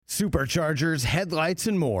superchargers, headlights,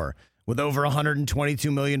 and more. With over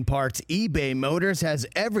 122 million parts, eBay Motors has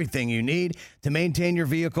everything you need to maintain your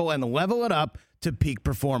vehicle and level it up to peak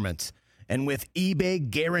performance. And with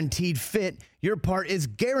eBay Guaranteed Fit, your part is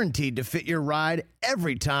guaranteed to fit your ride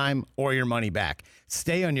every time or your money back.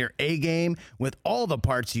 Stay on your A-game with all the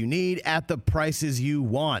parts you need at the prices you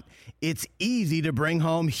want. It's easy to bring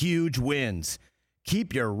home huge wins.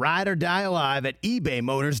 Keep your ride or die alive at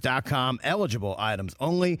ebaymotors.com. Eligible items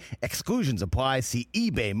only. Exclusions apply. See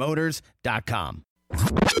ebaymotors.com.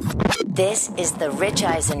 This is the Rich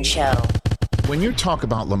Eisen Show. When you talk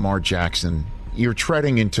about Lamar Jackson, you're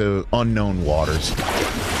treading into unknown waters.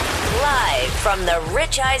 Live from the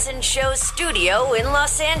Rich Eisen Show studio in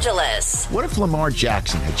Los Angeles. What if Lamar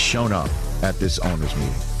Jackson had shown up at this owners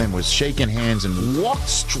meeting and was shaking hands and walked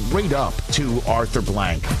straight up to Arthur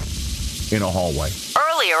Blank in a hallway?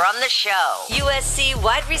 Earlier on the show, USC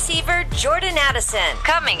wide receiver Jordan Addison.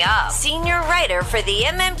 Coming up, senior writer for the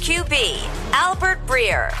MMQB, Albert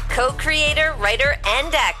Breer, co-creator, writer,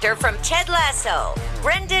 and actor from Ted Lasso,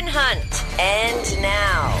 Brendan Hunt. And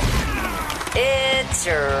now, it's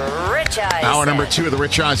Rich Eisen. Hour number 2 of the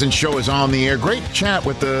Rich Eisen Show is on the air. Great chat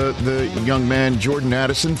with the young man, Jordan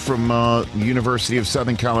Addison from University of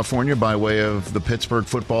Southern California by way of the Pittsburgh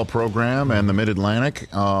football program and the Mid-Atlantic.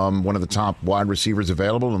 One of the top wide receivers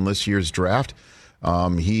available in this year's draft.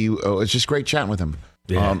 It's just great chatting with him.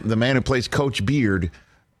 Yeah. The man who plays Coach Beard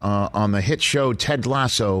on the hit show Ted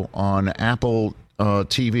Lasso on Apple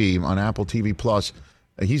TV, on Apple TV Plus.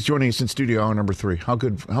 He's joining us in studio hour number 3. How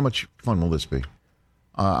much fun will this be?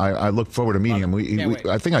 I look forward to meeting him.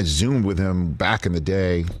 I think I Zoomed with him back in the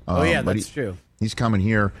day. That's true. He's coming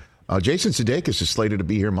here. Jason Sudeikis is slated to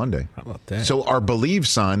be here Monday. How about that? So our Believe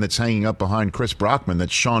sign that's hanging up behind Chris Brockman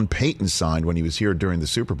that Sean Payton signed when he was here during the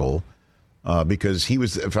Super Bowl, because he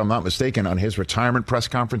was, if I'm not mistaken, on his retirement press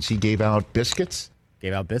conference, he gave out biscuits.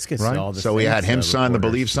 Right? So we had him sign the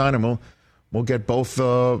Believe sign, and we'll get both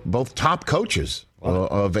top coaches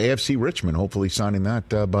of AFC Richmond, hopefully signing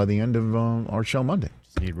that by the end of our show Monday.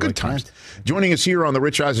 Good times. Joining us here on the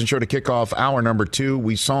Rich Eisen Show to kick off hour number 2,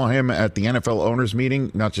 we saw him at the NFL owners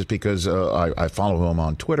meeting, not just because I follow him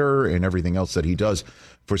on Twitter and everything else that he does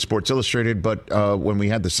for Sports Illustrated, but when we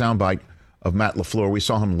had the soundbite of Matt LaFleur, we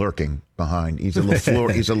saw him lurking behind. He's a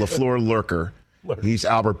LaFleur lurker. He's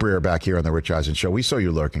Albert Breer back here on the Rich Eisen Show. We saw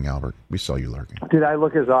you lurking, Albert. We saw you lurking. Did I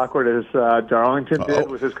look as awkward as Darlington did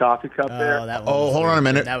with his coffee cup there? Hold on a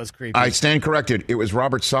minute. That was creepy. I stand corrected. It was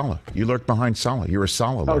Robert Saleh. You lurked behind Saleh. You're a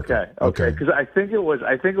Saleh lurker. Okay. Because I think it was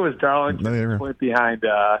Darlington went behind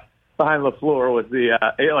LaFleur with the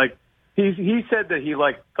he said that he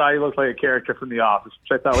thought he looked like a character from The Office,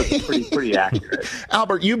 which I thought was pretty accurate.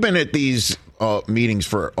 Albert, you've been at these meetings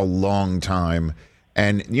for a long time.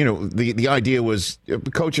 And, the idea was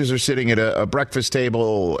coaches are sitting at a breakfast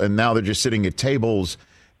table, and now they're just sitting at tables,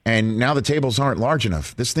 and now the tables aren't large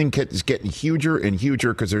enough. This thing is getting huger and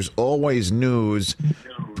huger because there's always news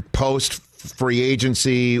post-free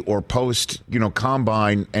agency or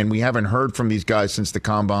post-combine, and we haven't heard from these guys since the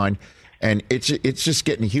combine, and it's just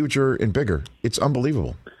getting huger and bigger. It's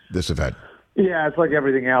unbelievable, this event. Yeah, it's like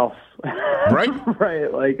everything else. Right?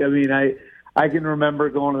 Right. I can remember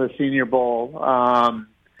going to the Senior Bowl. It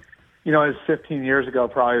was 15 years ago,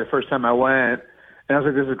 probably the first time I went, and I was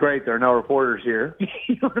like, "This is great. There are no reporters here."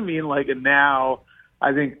 You know what I mean? And now,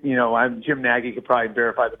 I think Jim Nagy could probably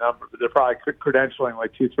verify the number, but they're probably credentialing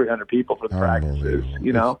 200-300 people for the practices.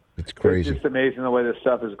 It's crazy. It's just amazing the way this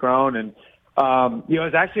stuff has grown. And I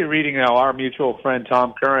was actually reading our mutual friend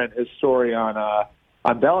Tom Curran, his story on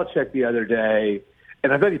Belichick the other day,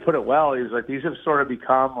 and I thought he put it well. He was like, "These have sort of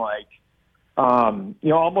become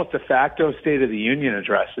almost de facto State of the Union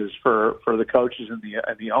addresses for the coaches and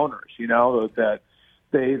the owners. That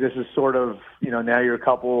this is sort of now you're a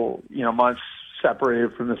couple months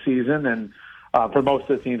separated from the season, and for most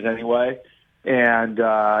of the teams anyway, and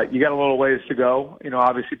you got a little ways to go.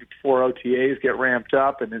 Obviously before OTAs get ramped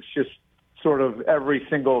up, and it's just sort of every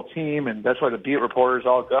single team, and that's why the beat reporters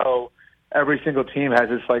all go. Every single team has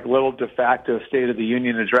this little de facto State of the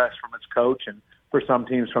Union address from its coach, and for some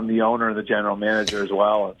teams from the owner and the general manager as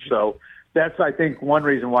well. And so that's, I think, one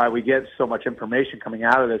reason why we get so much information coming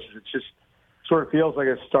out of this is it just sort of feels like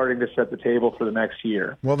it's starting to set the table for the next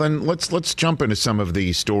year. Well, then let's jump into some of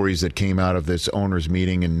the stories that came out of this owners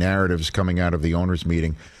meeting and narratives coming out of the owners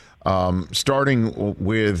meeting. Starting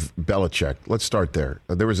with Belichick. Let's start there.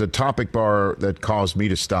 There was a topic bar that caused me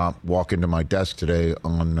to stop, walk into my desk today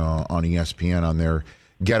on ESPN on their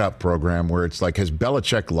Get Up program, where it's like, has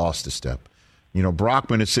Belichick lost a step?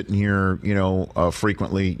 Brockman is sitting here,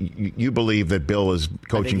 frequently. You believe that Bill is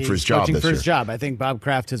coaching for his job coaching this for year. his job. I think Bob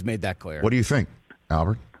Kraft has made that clear. What do you think,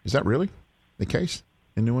 Albert? Is that really the case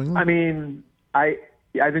in New England? I mean, I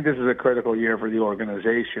think this is a critical year for the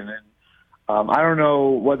organization. And I don't know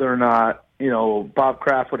whether or not, Bob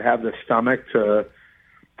Kraft would have the stomach to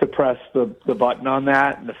press the button on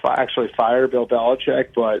that and to actually fire Bill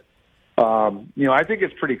Belichick. But, I think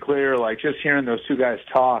it's pretty clear, like just hearing those two guys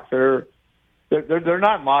talk, they're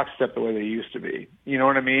not lockstep the way they used to be. You know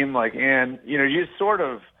what I mean? Like, and, you sort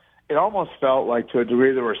of, it almost felt like to a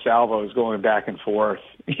degree there were salvos going back and forth,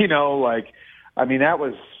 that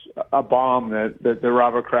was a bomb that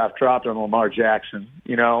Robert Kraft dropped on Lamar Jackson,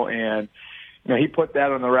 and, he put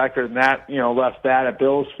that on the record and that, left that at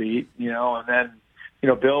Bill's feet, and then,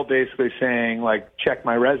 Bill basically saying, like, check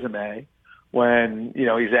my resume when,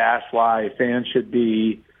 he's asked why fans should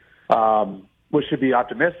be, should be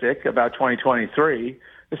optimistic about 2023,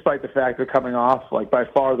 despite the fact they're coming off, like, by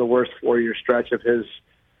far the worst 4-year stretch of his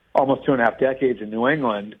almost 2.5 decades in New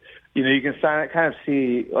England. You can kind of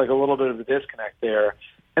see, like, a little bit of a disconnect there.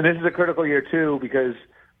 And this is a critical year, too, because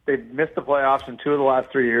they've missed the playoffs in 2 of the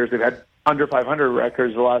last 3 years. They've had under 500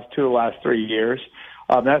 records the last 2 of the last 3 years.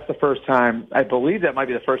 That's the first time, I believe that might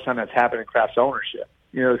be the first time that's happened in Kraft's ownership,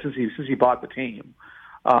 since he bought the team.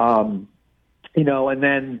 And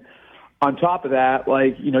then on top of that,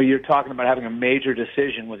 like, you're talking about having a major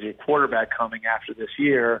decision with your quarterback coming after this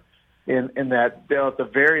year, in that they'll at the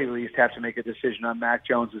very least have to make a decision on Mac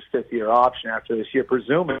Jones' 5th-year option after this year,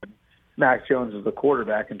 presuming Mac Jones is the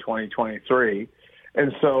quarterback in 2023.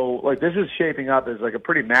 And so, like, this is shaping up as, like, a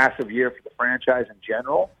pretty massive year for the franchise in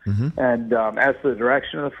general, and as for the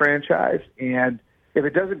direction of the franchise. And if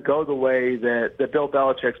it doesn't go the way that Bill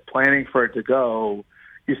Belichick's planning for it to go,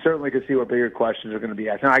 you certainly could see where bigger questions are going to be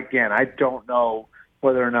asked. Now, again, I don't know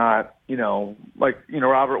whether or not,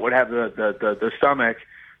 Robert would have the stomach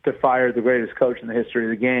to fire the greatest coach in the history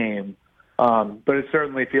of the game. But it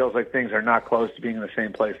certainly feels like things are not close to being in the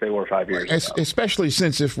same place they were 5 years ago. Especially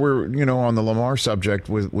since if we're, on the Lamar subject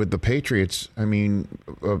with the Patriots, I mean,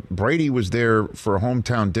 Brady was there for a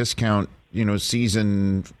hometown discount,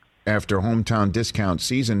 season after hometown discount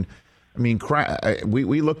season. I mean,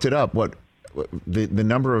 we looked it up, the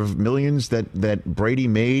number of millions that Brady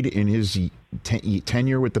made in his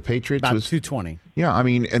tenure with the Patriots about was $220. Yeah, I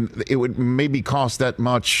mean, and it would maybe cost that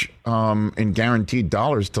much in guaranteed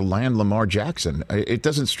dollars to land Lamar Jackson. It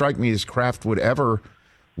doesn't strike me as Kraft would ever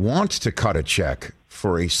want to cut a check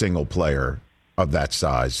for a single player of that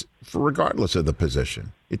size, regardless of the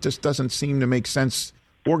position. It just doesn't seem to make sense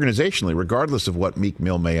organizationally, regardless of what Meek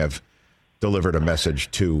Mill may have delivered a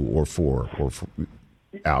message to or for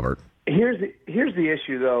Albert. Here's the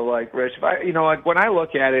issue, though. Like, Rich, if when I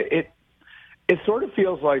look at it, it sort of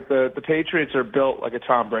feels like the Patriots are built like a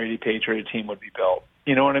Tom Brady Patriot team would be built.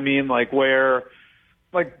 You know what I mean? Like, where,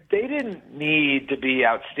 like, they didn't need to be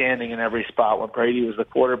outstanding in every spot when Brady was the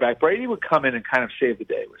quarterback. Brady would come in and kind of save the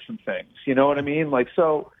day with some things. You know what I mean? Like,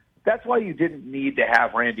 so that's why you didn't need to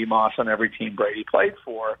have Randy Moss on every team Brady played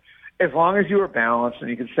for. As long as you were balanced and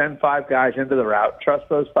you could send 5 guys into the route, trust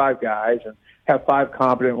those 5 guys, and have 5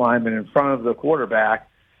 competent linemen in front of the quarterback,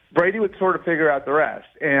 Brady would sort of figure out the rest.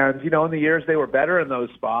 And, in the years they were better in those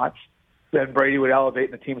spots, then Brady would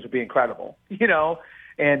elevate and the teams would be incredible,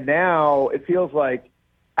 And now it feels like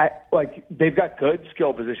they've got good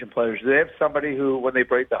skill position players. Do they have somebody who, when they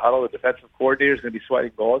break the huddle, the defensive coordinator is going to be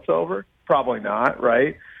sweating bullets over? Probably not,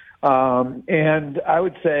 right? And I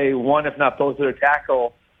would say one, if not both of their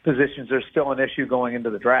tackle positions are still an issue going into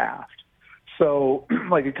the draft. So,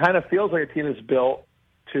 it kind of feels like a team is built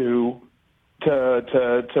for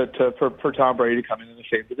Tom Brady to come in and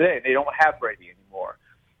save the day. They don't have Brady anymore.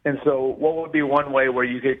 And so what would be one way where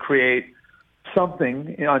you could create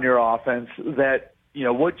something on your offense that,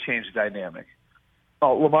 would change the dynamic?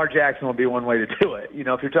 Oh, Lamar Jackson would be one way to do it.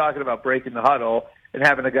 If you're talking about breaking the huddle and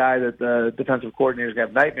having a guy that the defensive coordinators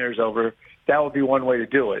have nightmares over, that would be one way to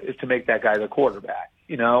do it, is to make that guy the quarterback,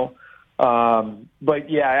 But,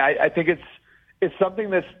 yeah, I think it's something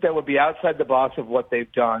that would be outside the box of what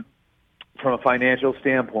they've done from a financial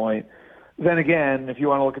standpoint. Then again, if you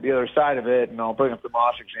want to look at the other side of it, and I'll bring up the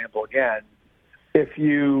Moss example again, if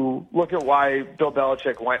you look at why Bill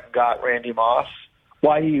Belichick went and got Randy Moss,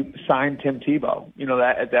 why he signed Tim Tebow,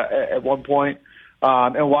 at one point,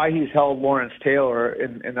 and why he's held Lawrence Taylor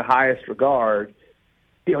in the highest regard,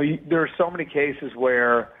 there are so many cases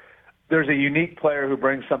where there's a unique player who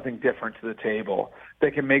brings something different to the table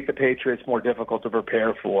that can make the Patriots more difficult to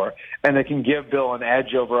prepare for, and that can give Bill an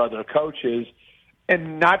edge over other coaches,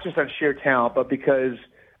 and not just on sheer talent, but because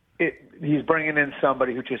he's bringing in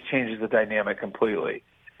somebody who just changes the dynamic completely.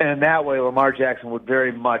 And in that way, Lamar Jackson would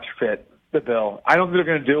very much fit the bill. I don't think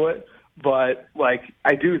they're going to do it, but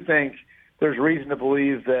I do think there's reason to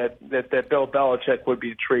believe that Bill Belichick would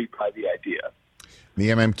be intrigued by the idea. The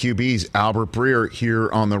MMQB's Albert Breer here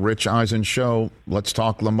on the Rich Eisen Show. Let's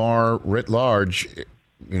talk Lamar writ large,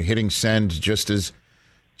 hitting send just as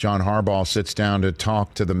John Harbaugh sits down to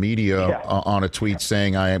talk to the media on a tweet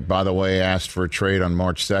saying, I, by the way, asked for a trade on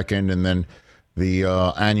March 2nd. And then the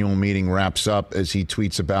annual meeting wraps up as he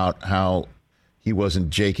tweets about how he wasn't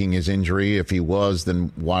jaking his injury. If he was,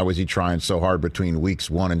 then why was he trying so hard between weeks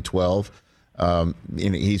 1 and 12? And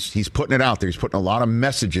he's putting it out there. He's putting a lot of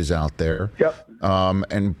messages out there. Yep.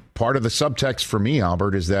 And part of the subtext for me,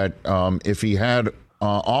 Albert, is that if he had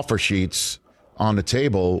offer sheets on the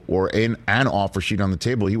table or an offer sheet on the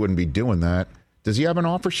table, he wouldn't be doing that. Does he have an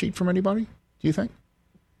offer sheet from anybody, do you think?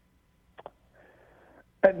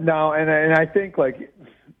 No, and I think,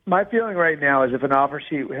 my feeling right now is if an offer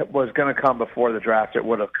sheet was going to come before the draft, it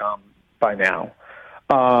would have come by now.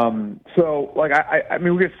 So, I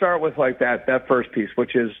mean, we could start with, that first piece,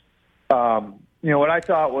 which is, what I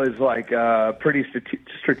thought was, a pretty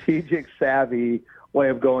strategic, savvy way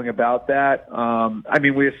of going about that. I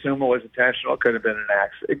mean, we assume it was intentional. It couldn't have been an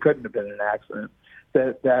accident. It couldn't have been an accident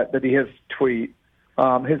that his tweet,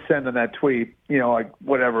 his send on that tweet,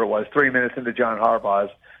 whatever it was, 3 minutes into John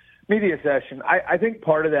Harbaugh's media session. I think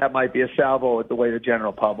part of that might be a salvo with the way the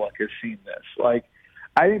general public has seen this.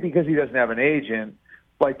 I think because he doesn't have an agent,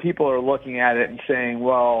 people are looking at it and saying,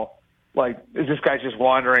 well, is this guy just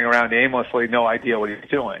wandering around aimlessly, no idea what he's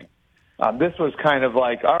doing? This was kind of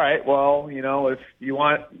all right, well, if you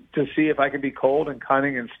want to see if I can be cold and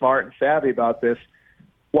cunning and smart and savvy about this,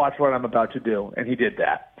 watch what I'm about to do. And he did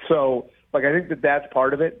that. So, I think that's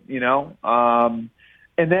part of it, And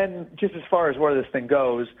then just as far as where this thing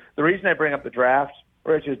goes, the reason I bring up the draft,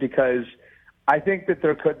 Rich, is because I think that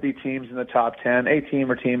there could be teams in the top 10, a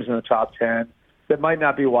team or teams in the top 10 that might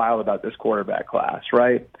not be wild about this quarterback class,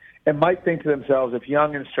 right? And might think to themselves, if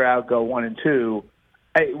Young and Stroud go 1 and 2,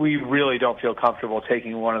 we really don't feel comfortable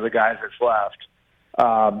taking one of the guys that's left,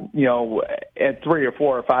 at 3 or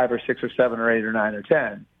 4 or 5 or 6 or 7 or 8 or 9 or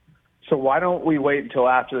 10. So why don't we wait until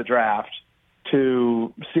after the draft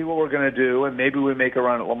to see what we're going to do, and maybe we make a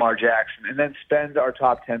run at Lamar Jackson, and then spend our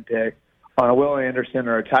top 10 pick on a Will Anderson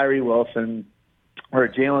or a Tyree Wilson or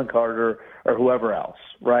a Jalen Carter or whoever else,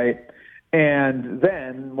 right? And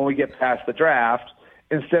then when we get past the draft,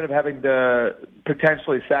 instead of having to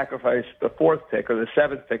potentially sacrifice the 4th pick or the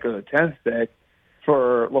 7th pick or the 10th pick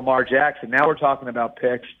for Lamar Jackson, now we're talking about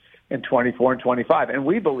picks in 24 and 25. And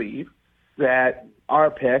we believe that our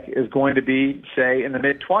pick is going to be, say, in the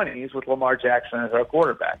mid-20s with Lamar Jackson as our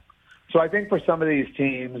quarterback. So I think for some of these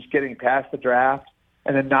teams, getting past the draft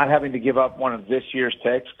and then not having to give up one of this year's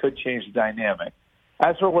picks could change the dynamic.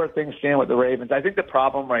 As for where things stand with the Ravens, I think the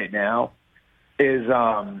problem right now is,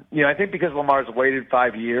 I think because Lamar's waited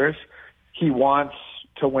 5 years, he wants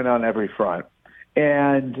to win on every front.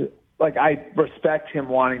 And, I respect him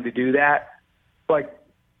wanting to do that.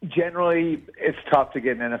 Generally, it's tough to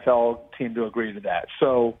get an NFL team to agree to that.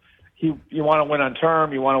 So you want to win on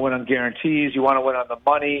term, you want to win on guarantees, you want to win on the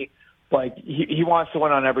money. He wants to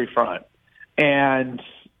win on every front. And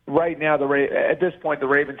right now, at this point, the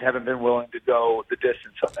Ravens haven't been willing to go the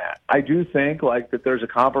distance on that. I do think that there's a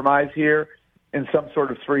compromise here in some sort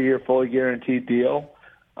of 3-year fully guaranteed deal.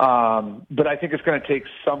 But I think it's going to take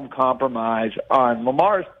some compromise on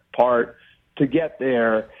Lamar's part to get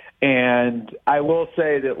there. And I will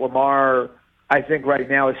say that Lamar, I think right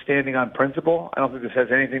now is standing on principle. I don't think this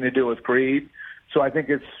has anything to do with greed. So I think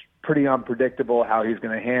it's pretty unpredictable how he's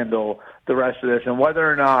going to handle the rest of this and whether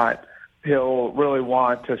or not he'll really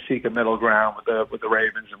want to seek a middle ground with the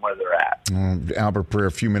Ravens and where they're at. Albert Breer,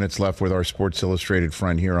 a few minutes left with our Sports Illustrated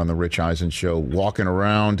friend here on the Rich Eisen Show. Walking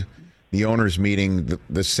around the owners' meeting,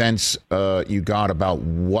 the sense you got about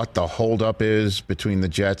what the holdup is between the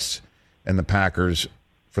Jets and the Packers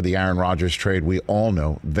for the Aaron Rodgers trade, they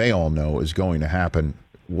all know is going to happen.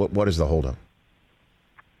 What is the holdup?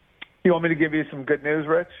 You want me to give you some good news,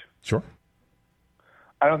 Rich? Sure.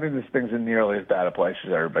 I don't think this thing's in nearly as bad a place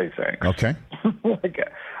as everybody thinks. Okay.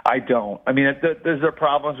 I don't. I mean, there's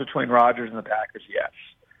problems between Rodgers and the Packers, yes.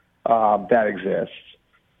 That exists.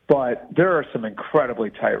 But there are some incredibly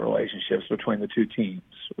tight relationships between the two teams,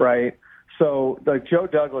 right? So, Joe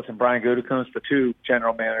Douglas and Brian Gutekunst, the two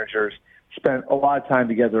general managers, spent a lot of time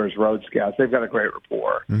together as road scouts. They've got a great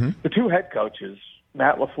rapport. Mm-hmm. The two head coaches,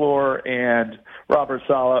 Matt LaFleur and Robert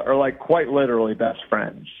Saleh, are quite literally best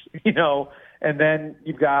friends, And then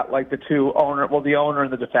you've got like the the owner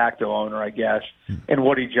and the de facto owner, I guess, and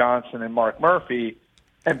Woody Johnson and Mark Murphy.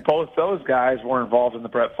 And both those guys were involved in the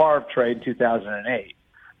Brett Favre trade in 2008.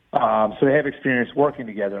 So they have experience working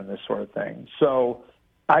together in this sort of thing. So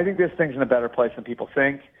I think this thing's in a better place than people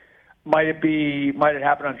think. Might it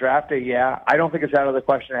happen on draft day? Yeah. I don't think it's out of the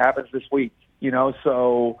question it happens this week,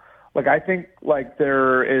 So, I think,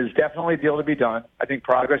 there is definitely a deal to be done. I think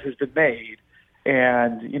progress has been made.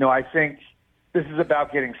 And, I think this is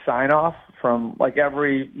about getting sign-off from,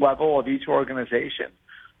 every level of each organization.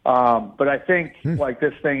 But I think,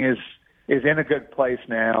 this thing is in a good place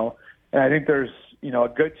now. And I think there's, a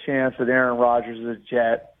good chance that Aaron Rodgers is a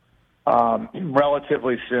Jet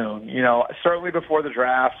relatively soon. Certainly before the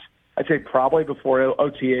draft. I'd say probably before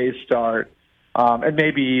OTAs start, and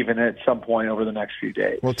maybe even at some point over the next few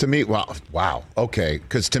days. Well, to me, wow, okay,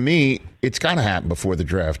 because to me, it's got to happen before the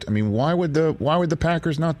draft. I mean, why would the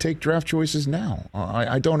Packers not take draft choices now?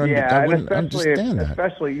 I don't. I wouldn't understand that.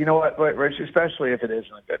 Especially, you know what, Rich? Especially if it is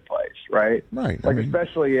in a good place, right? Right.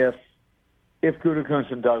 Especially if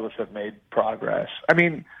Gutekunst and Douglas have made progress. I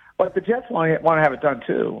mean. But the Jets want to have it done,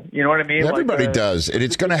 too. You know what I mean? Everybody does. And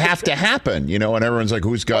it's going to have to happen, and everyone's like,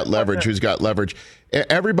 who's got leverage? Who's got leverage?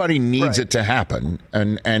 Everybody needs it to happen.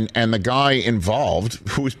 And the guy involved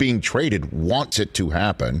who's being traded wants it to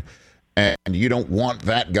happen. And you don't want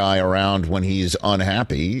that guy around when he's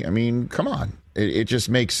unhappy. I mean, come on. It just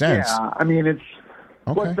makes sense. Yeah, I mean, it's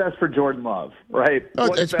what's best for Jordan Love, right?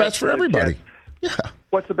 It's best for everybody. Yeah.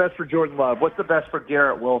 What's the best for Jordan Love? What's the best for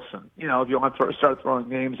Garrett Wilson? If you want to start throwing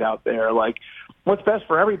names out there, what's best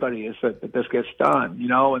for everybody is that this gets done,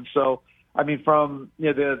 And so, I mean, from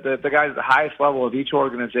the guys at the highest level of each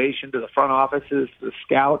organization to the front offices, to the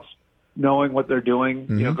scouts, knowing what they're doing,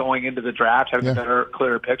 going into the draft, having a better,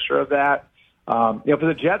 clearer picture of that. For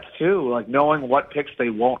the Jets too, knowing what picks they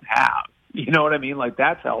won't have. You know what I mean?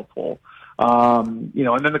 That's helpful. And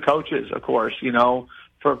then the coaches, of course,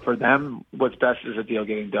 For them, what's best is a deal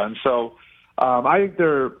getting done. So I think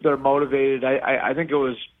they're motivated. I think it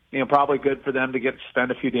was probably good for them to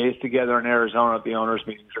spend a few days together in Arizona at the owners'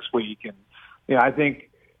 meetings this week. And I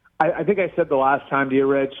think I said the last time to you,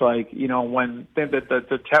 Rich, when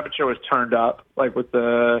the temperature was turned up, with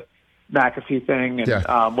the McAfee thing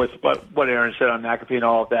and with what Aaron said on McAfee and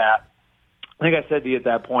all of that. I think I said to you at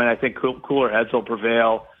that point, I think cooler heads will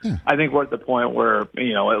prevail. Yeah. I think we're at the point where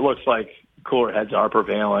it looks like cooler heads are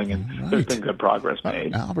prevailing, and there's been good progress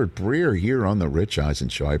made. Albert Breer here on the Rich Eisen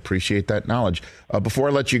Show. I appreciate that knowledge. Before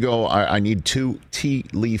I let you go, I need 2 tea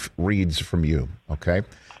leaf reads from you, okay?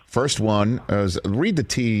 First one is read the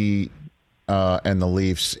tea and the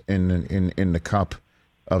Leafs in the cup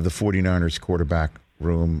of the 49ers quarterback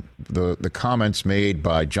room. The comments made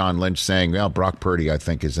by John Lynch saying, well, Brock Purdy, I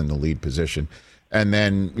think, is in the lead position. And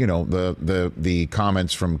then, the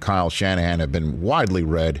comments from Kyle Shanahan have been widely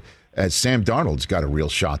read as Sam Darnold's got a real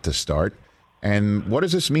shot to start. And what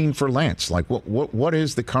does this mean for Lance? What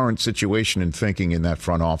is the current situation and thinking in that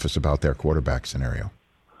front office about their quarterback scenario?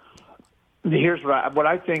 Here's what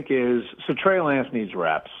I think is, so Trey Lance needs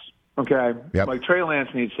reps, okay? Yep. Trey Lance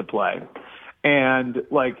needs to play. And,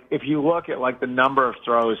 if you look at, the number of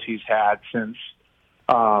throws he's had since,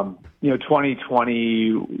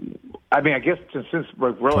 2020, I mean, I guess since since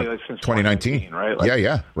 2019, right?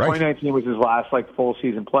 Right. 2019 was his last full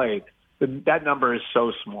season played. That number is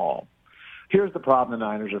so small. Here's the problem the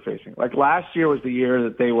Niners are facing. Last year was the year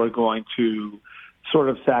that they were going to sort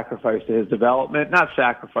of sacrifice to his development. Not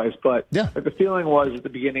sacrifice, but the feeling was at the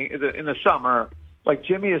beginning, in the summer,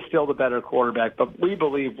 Jimmy is still the better quarterback, but we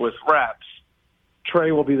believe with reps,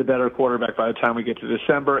 Trey will be the better quarterback by the time we get to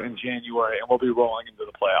December and January, and we'll be rolling into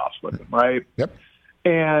the playoffs with him, right? Yep.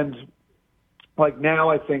 And now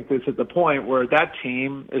I think this at the point where that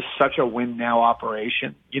team is such a win-now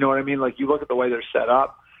operation. You know what I mean? You look at the way they're set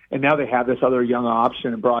up, and now they have this other young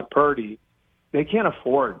option in Brock Purdy. They can't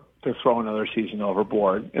afford to throw another season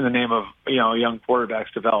overboard in the name of a young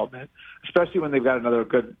quarterback's development, especially when they've got another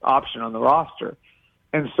good option on the roster.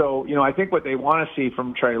 And so, I think what they want to see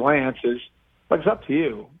from Trey Lance is, it's up to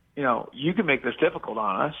you. You can make this difficult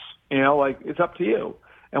on us. It's up to you.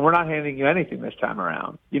 And we're not handing you anything this time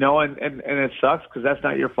around, and it sucks because that's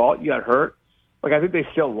not your fault. You got hurt. I think they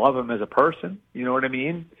still love him as a person. You know what I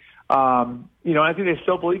mean? I think they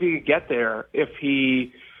still believe he could get there if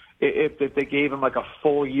they gave him a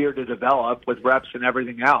full year to develop with reps and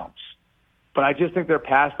everything else. But I just think they're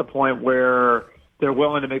past the point where they're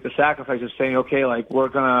willing to make the sacrifice of saying, okay, we're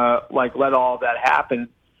gonna let all that happen,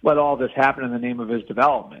 let all this happen in the name of his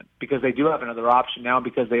development, because they do have another option now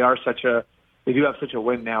because they do have such a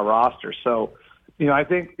win now roster. So, I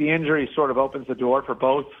think the injury sort of opens the door for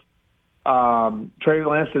both Trey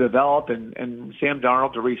Lance to develop and Sam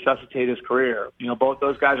Darnold to resuscitate his career. Both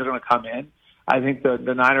those guys are going to come in. I think the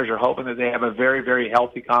Niners are hoping that they have a very, very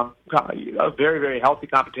healthy very healthy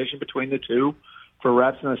competition between the two for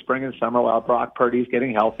reps in the spring and summer while Brock Purdy's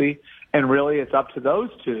getting healthy. And really, it's up to those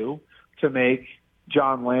two to make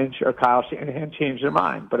John Lynch or Kyle Shanahan change their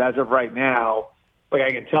mind. But as of right now,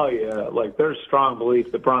 I can tell you, there's strong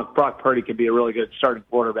belief that Brock Purdy can be a really good starting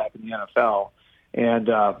quarterback in the NFL. And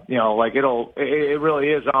it really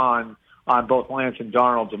is on both Lance and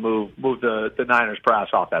Darnold to move the Niners brass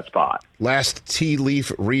off that spot. Last tea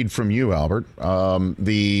leaf read from you, Albert.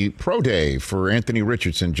 The pro day for Anthony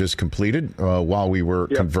Richardson just completed while we were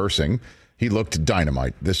conversing. He looked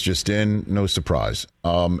dynamite. This just in, no surprise.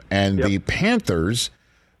 The Panthers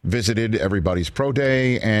visited everybody's pro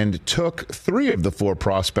day and took 3 of the 4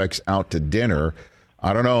 prospects out to dinner.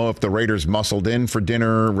 I don't know if the Raiders muscled in for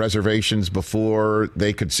dinner reservations before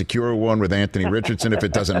they could secure one with Anthony Richardson. If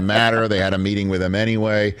it doesn't matter, they had a meeting with him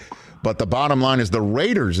anyway. But the bottom line is the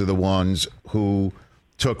Raiders are the ones who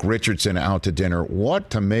took Richardson out to dinner. What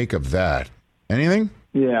to make of that? Anything?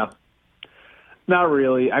 Yeah. Not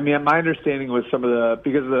really. I mean, my understanding was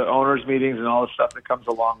because of the owners' meetings and all the stuff that comes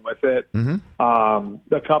along with it,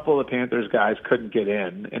 a couple of the Panthers guys couldn't get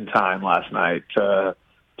in time last night to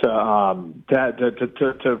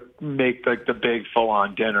make the big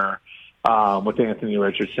full-on dinner with Anthony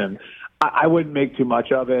Richardson. I wouldn't make too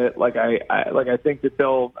much of it. I think that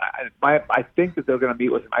they're going to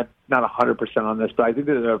meet with him. I'm not 100% on this, but I think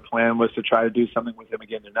that their plan was to try to do something with him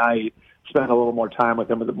again tonight, spend a little more time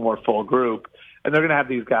with him with a more full group, and they're going to have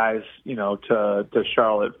these guys, to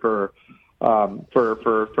Charlotte for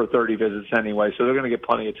 30 visits anyway. So they're going to get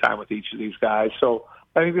plenty of time with each of these guys. So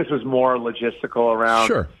I think this was more logistical around.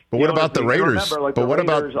 Sure, but what about the Raiders?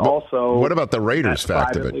 What about the Raiders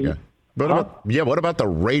fact of it? Yeah. What about the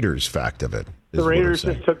Raiders fact of it? The Raiders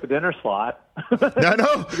just took the dinner slot. I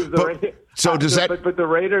know. But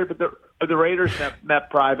the Raiders met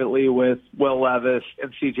privately with Will Levis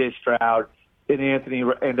and C.J. Stroud and Anthony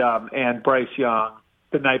and Bryce Young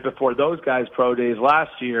the night before those guys' pro days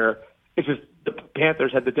last year. It's just the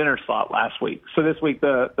Panthers had the dinner slot last week, so this week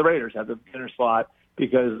the Raiders had the dinner slot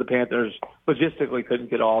because the Panthers logistically couldn't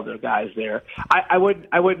get all their guys there. I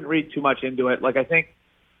wouldn't read too much into it. I think.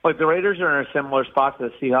 The Raiders are in a similar spot to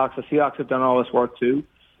the Seahawks. The Seahawks have done all this work, too.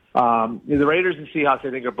 The Raiders and Seahawks, I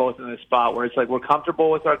think, are both in this spot where it's we're comfortable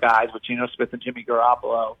with our guys, with Geno Smith and Jimmy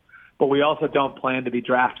Garoppolo, but we also don't plan to be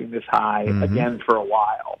drafting this high again for a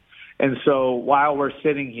while. And so while we're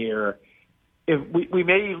sitting here, if we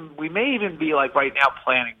may even be, right now,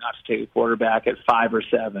 planning not to take a quarterback at 5 or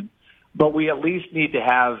 7, but we at least need to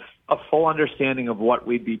have a full understanding of what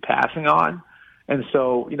we'd be passing on. And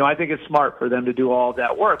so, I think it's smart for them to do all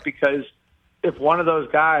that work because if one of those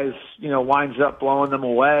guys, winds up blowing them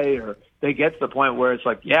away or they get to the point where it's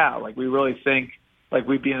we really think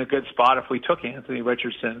we'd be in a good spot if we took Anthony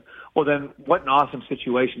Richardson, well, then what an awesome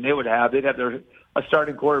situation they would have. They'd have a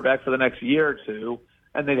starting quarterback for the next year or two,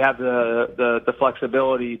 and they'd have the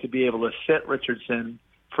flexibility to be able to sit Richardson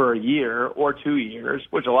for a year or 2 years,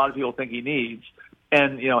 which a lot of people think he needs,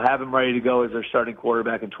 and have him ready to go as their starting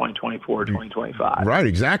quarterback in 2024 or 2025. Right,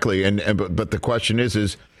 exactly. But the question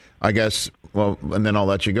is I guess, and then I'll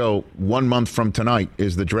let you go. 1 month from tonight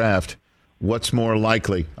is the draft. What's more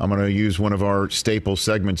likely? I'm going to use one of our staple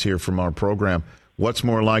segments here from our program. What's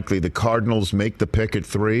more likely, the Cardinals make the pick at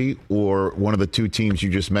 3 or one of the 2 teams you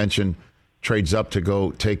just mentioned trades up to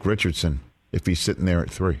go take Richardson if he's sitting there at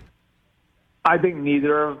 3? I think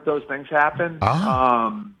neither of those things happen.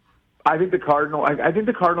 I think the Cardinals are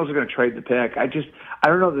going to trade the pick. I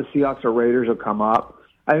don't know if the Seahawks or Raiders will come up.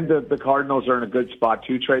 I think the Cardinals are in a good spot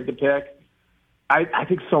to trade the pick. I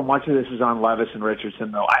think so much of this is on Levis and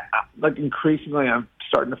Richardson, though. Increasingly, I'm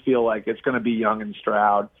starting to feel like it's going to be Young and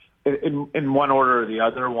Stroud in one order or the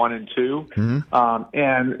other, 1 and 2. Mm-hmm.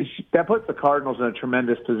 And that puts the Cardinals in a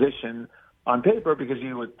tremendous position on paper because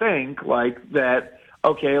you would think that.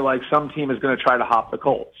 Okay, some team is going to try to hop the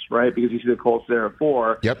Colts, right? Because you see the Colts there at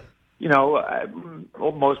 4. Yep.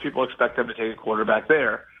 Most people expect them to take a quarterback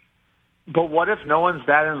there. But what if no one's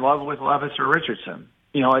that in love with Levis or Richardson?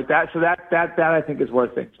 That. So that I think is where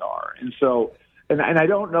things are. And so, and I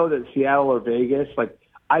don't know that Seattle or Vegas.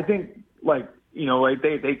 I think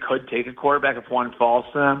they could take a quarterback if one falls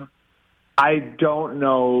to them. I don't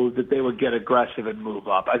know that they would get aggressive and move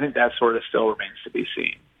up. I think that sort of still remains to be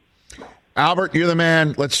seen. Albert, you're the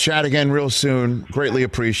man. Let's chat again real soon. Greatly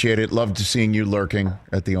appreciate it. Love to seeing you lurking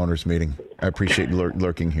at the owners' meeting. I appreciate you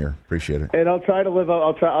lurking here. Appreciate it. And I'll try to live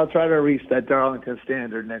up. I'll try to reach that Darlington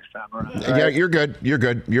standard next time around. Yeah, you're good. You're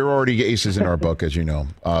good. You're already aces in our book, as you know.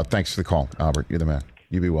 Thanks for the call, Albert. You're the man.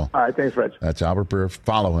 You be well. All right, thanks, Rich. That's Albert Breer.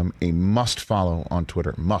 Follow him. A must follow on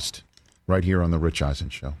Twitter. Must. Right here on the Rich Eisen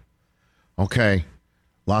Show. Okay.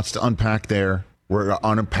 Lots to unpack there. We're going to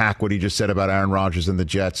unpack what he just said about Aaron Rodgers and the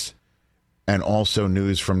Jets. And also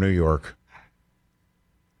news from New York.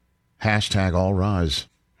 Hashtag all rise.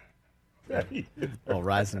 All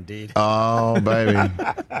rise indeed. Oh, baby.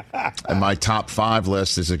 And my top 5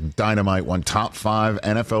 list is a dynamite one. Top 5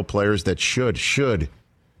 NFL players that should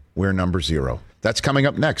wear number 0. That's coming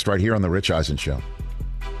up next right here on The Rich Eisen Show.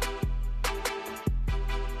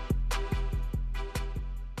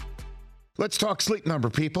 Let's talk Sleep Number,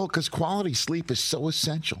 people, because quality sleep is so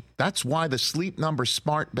essential. That's why the Sleep Number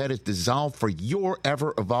smart bed is designed for your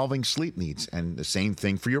ever-evolving sleep needs, and the same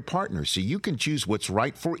thing for your partner, so you can choose what's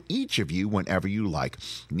right for each of you whenever you like.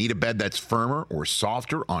 Need a bed that's firmer or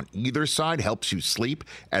softer on either side, helps you sleep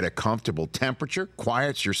at a comfortable temperature,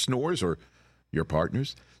 quiets your snores or your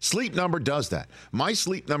partner's? Sleep Number does that. My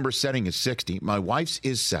Sleep Number setting is 60. My wife's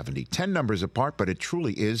is 70. 10 numbers apart, but it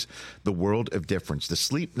truly is the world of difference. The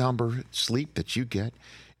Sleep Number sleep that you get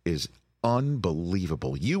is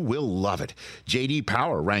unbelievable. You will love it. J.D.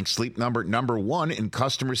 Power ranks Sleep Number number 1 in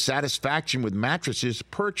customer satisfaction with mattresses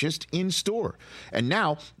purchased in store. And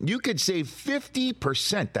now you could save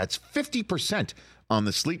 50%. That's 50% on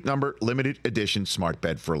the Sleep Number limited edition smart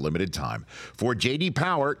bed for a limited time. For J.D.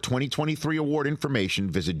 Power 2023 award information,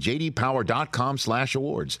 visit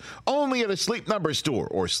jdpower.com/awards. Only at a Sleep Number store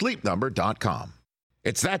or sleepnumber.com.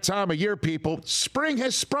 It's that time of year, people. Spring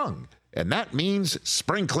has sprung, and that means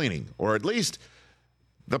spring cleaning, or at least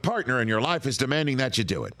the partner in your life is demanding that you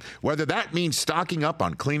do it. Whether that means stocking up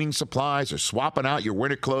on cleaning supplies or swapping out your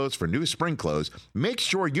winter clothes for new spring clothes, make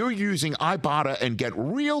sure you're using Ibotta and get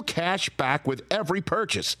real cash back with every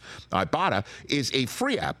purchase. Ibotta is a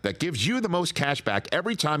free app that gives you the most cash back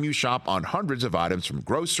every time you shop on hundreds of items, from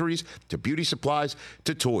groceries to beauty supplies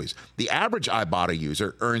to toys. The average Ibotta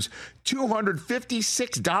user earns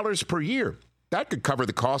 $256 per year. That could cover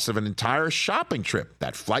the cost of an entire shopping trip,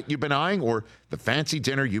 that flight you've been eyeing, or the fancy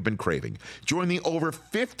dinner you've been craving. Join the over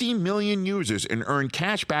 50 million users and earn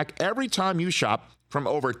cash back every time you shop from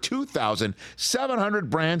over 2,700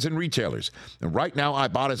 brands and retailers. And right now,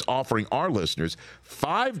 Ibotta is offering our listeners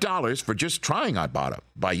 $5 for just trying Ibotta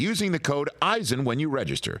by using the code EISEN when you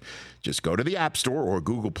register. Just go to the App Store or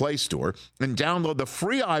Google Play Store and download the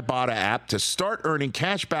free Ibotta app to start earning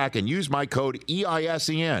cash back and use my code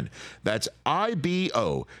EISEN. That's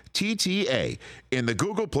IBOTTA in the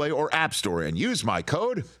Google Play or App Store, and use my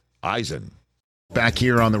code EISEN. Back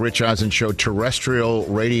here on the Rich Eisen Show terrestrial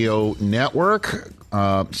radio network,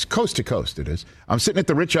 coast to coast it is. I'm sitting at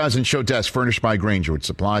the Rich Eisen Show desk, furnished by Grainger, with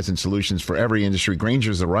supplies and solutions for every industry.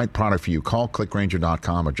 Grainger is the right product for you. Call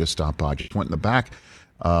clickgrainger.com or just stop by. Just went in the back.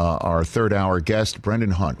 Our third hour guest,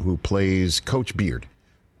 Brendan Hunt, who plays Coach Beard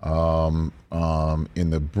in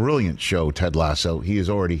the brilliant show Ted Lasso. He is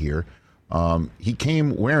already here. He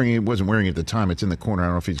came wearing, he wasn't wearing it at the time, it's in the corner, I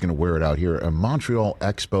don't know if he's going to wear it out here, a Montreal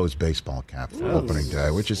Expos baseball cap for opening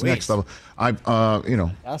day, which is next level.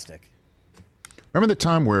 Fantastic. Remember the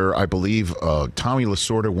time where I believe Tommy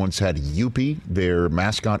Lasorda once had Youppi, their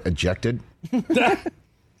mascot, ejected?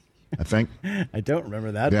 I think. I don't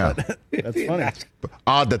remember that, yeah. But that's funny.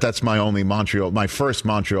 Odd that's my first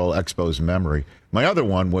Montreal Expos memory. My other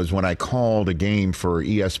one was when I called a game for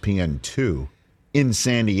ESPN2 in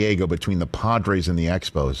San Diego between the Padres and the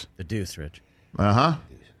Expos. The deuce, Rich. Uh-huh.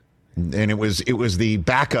 And it was the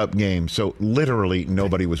backup game, so literally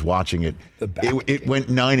nobody was watching it. It went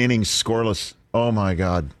 9 innings scoreless. Oh, my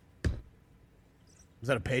God. Was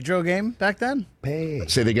that a Pedro game back then?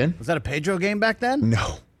 Say it again? Was that a Pedro game back then?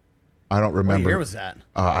 No. I don't remember. What year was that?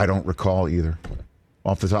 I don't recall either.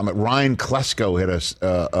 Off the top of it, Ryan Klesko hit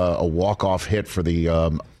a walk-off hit for the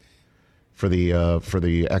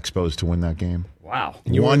Expos to win that game. Wow.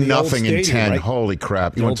 1-0 in 10. Right? Holy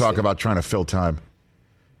crap. You want to talk about trying to fill time?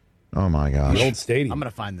 Oh, my gosh. The old stadium. I'm going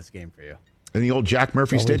to find this game for you. In the old Jack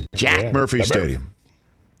Murphy Stadium? Jack Murphy Stadium.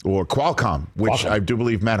 Or Qualcomm, which I do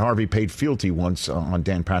believe Matt Harvey paid fealty once on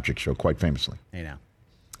Dan Patrick's show, quite famously. Hey, now.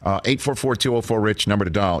 844-204-RICH, number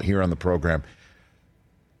to dial here on the program.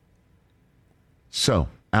 So,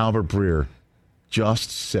 Albert Breer just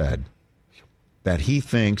said that he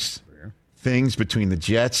thinks things between the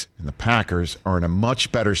Jets and the Packers are in a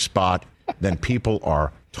much better spot than people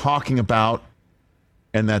are talking about,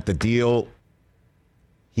 and that the deal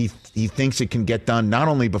He thinks it can get done not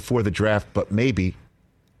only before the draft, but maybe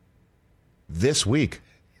this week.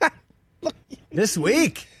 This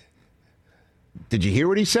week? Did you hear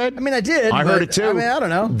what he said? I mean, I did. I heard it too. I mean, I don't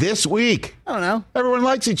know. This week. I don't know. Everyone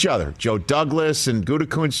likes each other. Joe Douglas and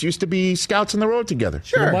Gutekunst used to be scouts on the road together.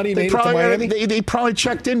 Sure. The money made it to Miami? They probably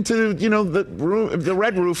checked into, the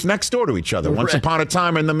red roof next door to each other once upon a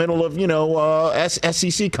time in the middle of,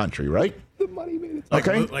 SEC country, right? The money made it.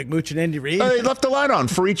 Okay. Like Mooch and Andy Reid? They left the light on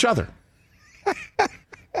for each other.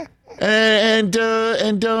 and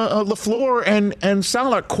LaFleur and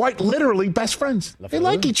Sal are quite literally best friends. They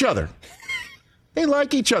like each other. They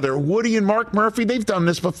like each other. Woody and Mark Murphy, they've done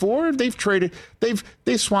this before. They've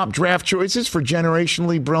swapped draft choices for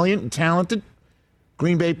generationally brilliant and talented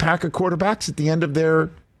Green Bay Packer quarterbacks at the end of their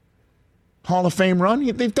Hall of Fame run.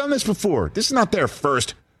 They've done this before. This is not their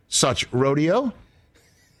first such rodeo.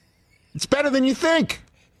 It's better than you think.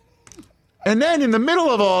 And then in the middle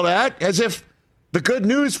of all that, as if the good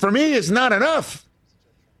news for me is not enough,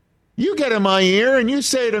 you get in my ear and you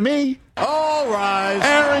say to me, All rise.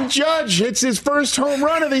 Aaron Judge hits his first home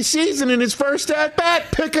run of the season in his first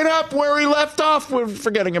at-bat, picking up where he left off. We're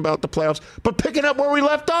forgetting about the playoffs, but picking up where we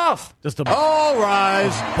left off. Just a All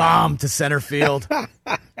rise. bomb to center field.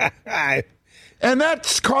 And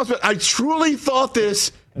that's caused me. I truly thought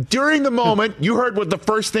this during the moment. You heard what the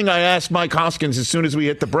first thing I asked Mike Hoskins as soon as we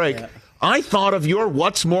hit the break. Yeah. I thought of your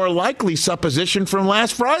what's more likely supposition from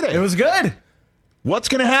last Friday. It was good. What's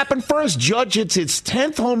going to happen first? Judge hits its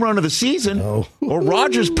 10th home run of the season, or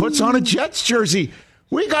Rodgers puts on a Jets jersey.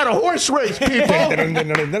 We got a horse race, people.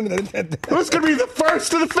 Who's going to be the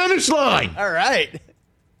first to the finish line? All right.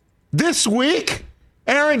 This week,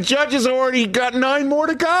 Aaron Judge has already got 9 more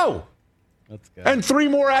to go. That's good. And 3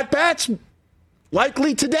 more at-bats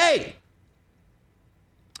likely today.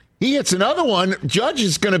 He hits another one. Judge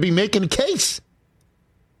is going to be making a case.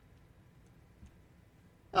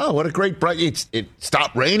 Oh, what a great bright! It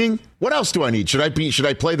stopped raining. What else do I need? Should I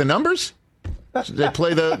play the numbers? Should I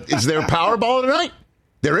play is there a Powerball tonight?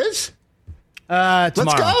 There is? Tomorrow.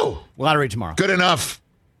 Let's go. Lottery tomorrow. Good enough.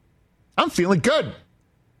 I'm feeling good.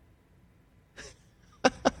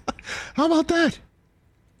 How about that?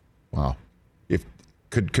 Wow.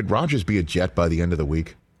 Could Rodgers be a Jet by the end of the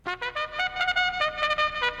week?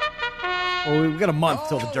 Well, we've got a month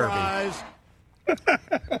till the Derby.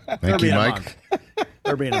 Thank you, Mike.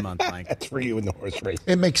 Derby in a month, Mike. That's for you in the horse race.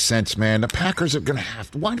 It makes sense, man. The Packers are going to have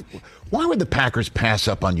to. Why would the Packers pass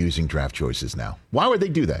up on using draft choices now? Why would they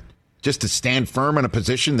do that? Just to stand firm in a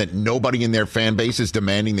position that nobody in their fan base is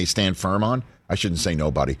demanding they stand firm on? I shouldn't say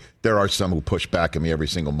nobody. There are some who push back at me every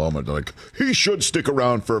single moment. They're like, he should stick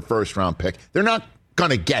around for a first-round pick. They're not going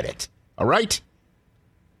to get it, all right?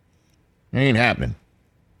 It ain't happening.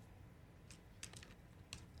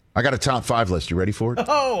 I got a top 5 list. You ready for it?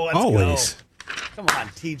 Oh, let's Always. go. Come on,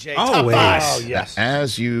 TJ. Always. Top 5. Oh, yes.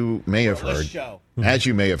 As you may have heard,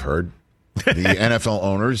 the NFL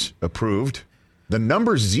owners approved the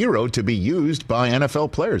number 0 to be used by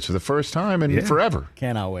NFL players for the first time in forever.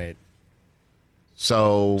 Cannot wait.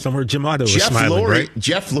 So Somewhere Jim Otto was smiling, right?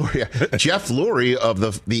 Jeff Lurie of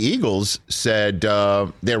the Eagles said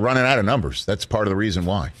they're running out of numbers. That's part of the reason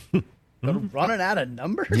why. Running out of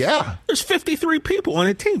numbers? Yeah. There's 53 people on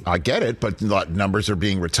a team. I get it, but numbers are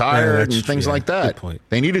being retired and things like that. Good point.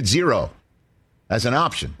 They needed 0 as an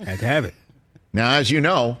option. Had to have it. Now, as you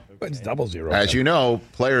know, It's double 0. as you know,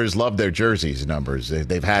 players love their jerseys numbers.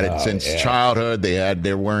 They've had it since childhood.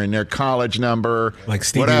 They're wearing their college number. Like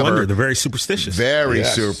Stevie Wonder, they're very superstitious. Very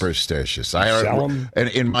superstitious. I heard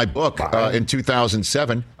in my book in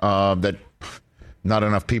 2007 that not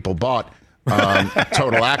enough people bought.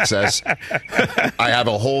 Total Access. I have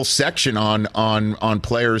a whole section on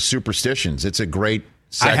players' superstitions. It's a great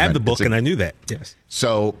segment. I have the book and I knew that. Yes.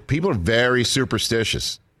 So people are very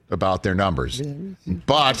superstitious about their numbers,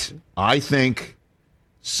 but I think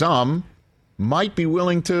some might be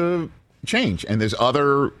willing to change. And there's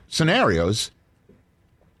other scenarios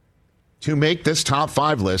to make this top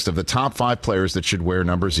 5 list of the top 5 players that should wear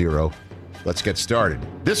number 0. Let's get started.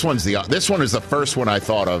 This one is the first one I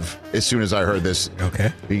thought of as soon as I heard this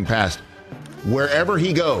being passed. Wherever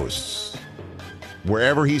he goes,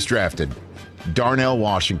 wherever he's drafted, Darnell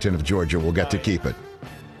Washington of Georgia will get to keep it.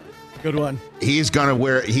 Good one. He's going to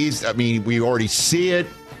wear we already see it.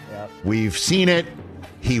 Yep. We've seen it.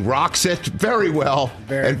 He rocks it very well.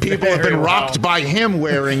 And people have been rocked by him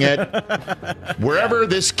wearing it. Wherever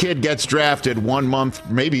this kid gets drafted 1 month,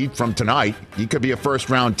 maybe from tonight, he could be a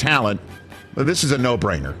first-round talent. But this is a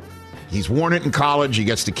no-brainer. He's worn it in college. He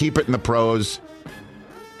gets to keep it in the pros.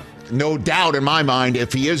 no doubt in my mind,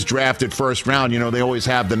 if he is drafted first round, they always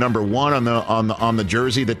have the number 1 on the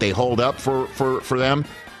jersey that they hold up for them.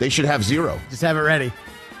 They should have 0. Just have it ready.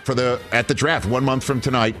 At the draft 1 month from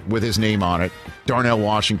tonight with his name on it. Darnell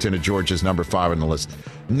Washington of Georgia's number 5 on the list.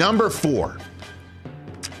 Number 4.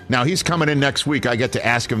 Now he's coming in next week. I get to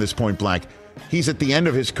ask him this point blank. He's at the end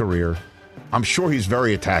of his career. I'm sure he's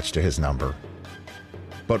very attached to his number.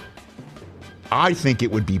 But I think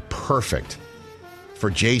it would be perfect for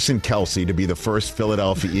Jason Kelce to be the first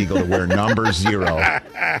Philadelphia Eagle to wear number 0.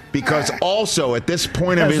 Because also at this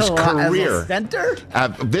point of his career,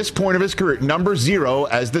 at this point of his career, number 0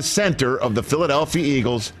 as the center of the Philadelphia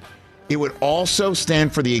Eagles, it would also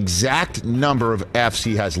stand for the exact number of Fs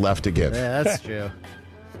he has left to give. Yeah, that's true.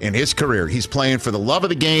 In his career, he's playing for the love of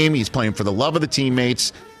the game, he's playing for the love of the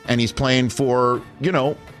teammates, and he's playing for,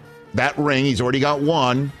 that ring. He's already got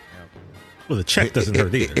 1. Well, the check doesn't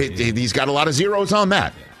hurt either. He's got a lot of zeros on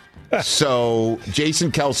that. So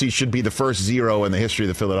Jason Kelce should be the first 0 in the history of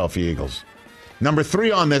the Philadelphia Eagles. Number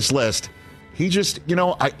 3 on this list, he just,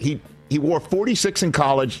 he wore 46 in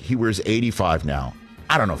college. He wears 85 now.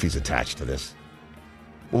 I don't know if he's attached to this.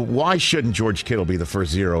 Well, why shouldn't George Kittle be the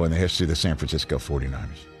first 0 in the history of the San Francisco 49ers?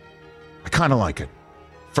 I kind of like it.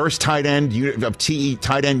 First tight end of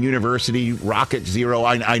tight end university, Rocket 0.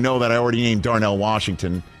 I know that I already named Darnell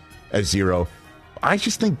Washington as 0. I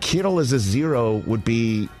just think Kittle as a 0 would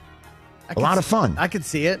be a lot of fun. I could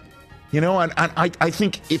see it. And I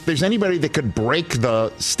think if there's anybody that could break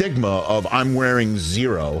the stigma of I'm wearing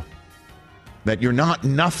 0, that you're not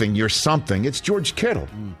nothing, you're something, it's George Kittle.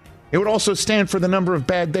 It would also stand for the number of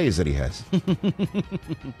bad days that he has.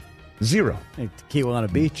 0. Tequila on a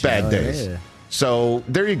beach. Bad days. Yeah. So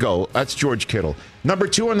there you go. That's George Kittle. Number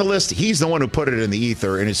 2 on the list, he's the one who put it in the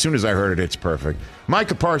ether, and as soon as I heard it, it's perfect.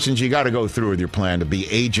 Micah Parsons, you got to go through with your plan to be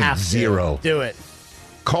Agent 0. Do it.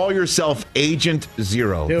 Call yourself Agent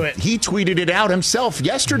 0. Do it. He tweeted it out himself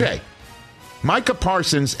yesterday. Micah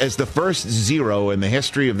Parsons as the first 0 in the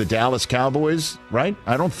history of the Dallas Cowboys, right?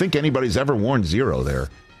 I don't think anybody's ever worn 0 there.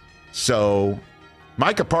 So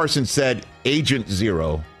Micah Parsons said Agent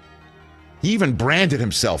 0. He even branded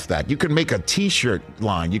himself that. You could make a T-shirt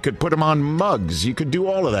line. You could put him on mugs. You could do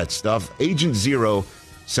all of that stuff. Agent 0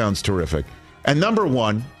 sounds terrific. And number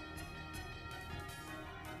 1,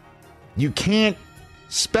 you can't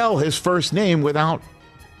spell his first name without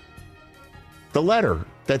the letter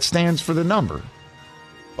that stands for the number.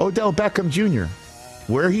 Odell Beckham Jr.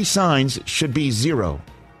 Where he signs should be 0.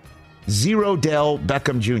 0-Dell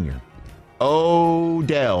Beckham Jr.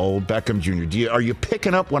 Odell Beckham Jr. Are you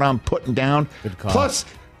picking up what I'm putting down? Good call.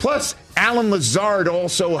 Plus, Alan Lazard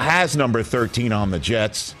also has number 13 on the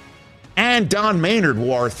Jets. And Don Maynard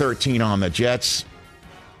wore 13 on the Jets.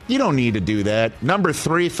 You don't need to do that. Number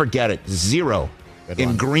 3, forget it. 0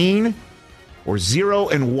 in green or 0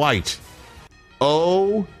 in white.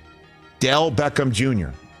 Odell Beckham Jr.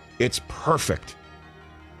 It's perfect.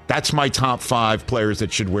 That's my top 5 players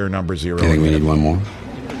that should wear number 0. I think we need one more.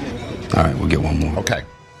 All right, we'll get one more. Okay.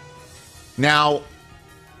 Now,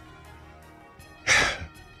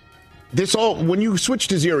 when you switch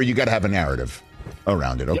to 0, you got to have a narrative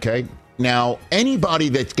around it, okay? Yep. Now, anybody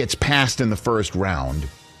that gets passed in the first round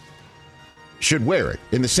should wear it.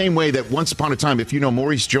 In the same way that once upon a time, if you know,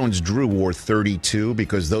 Maurice Jones-Drew wore 32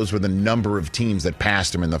 because those were the number of teams that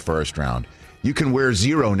passed him in the first round. You can wear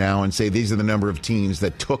 0 now and say, these are the number of teams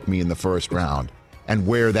that took me in the first round, and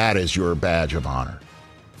wear that as your badge of honor.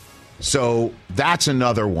 So that's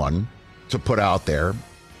another one to put out there.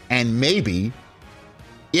 And maybe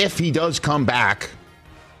if he does come back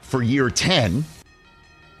for year 10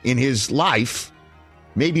 in his life,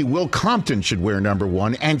 maybe Will Compton should wear number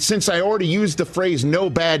 1. And since I already used the phrase no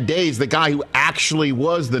bad days, the guy who actually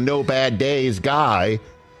was the no bad days guy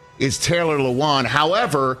is Taylor Lewan.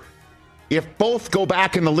 However, if both go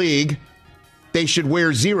back in the league, they should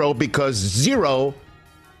wear 0 because 0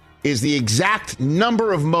 is the exact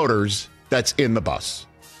number of motors that's in the bus.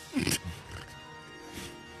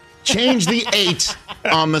 Change the 8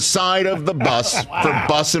 on the side of the bus for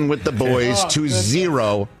bussing with the boys to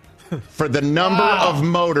 0 for the number of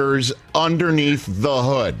motors underneath the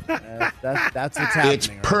hood. That's what's happening. It's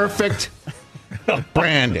perfect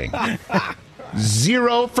branding.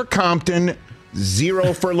 0 for Compton,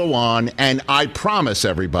 0 for Lewan, and I promise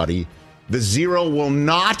everybody, the 0 will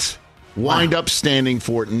not wind up standing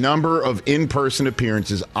for number of in-person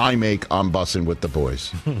appearances I make on Bussin' with the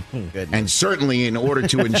Boys. And certainly in order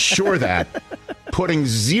to ensure that, putting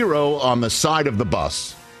 0 on the side of the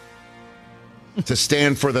bus to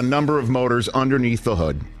stand for the number of motors underneath the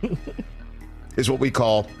hood is what we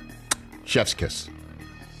call chef's kiss.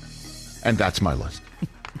 And that's my list.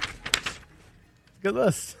 Good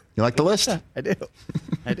list. You like the list? I do.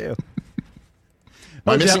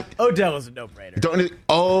 Odell is a no-brainer.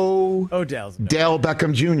 Odell's Odell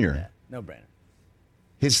Beckham Jr. Yeah, no-brainer.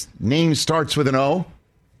 His name starts with an O.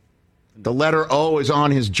 The letter O is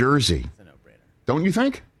on his jersey. It's a no-brainer. Don't you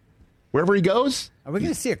think? Wherever he goes? Are we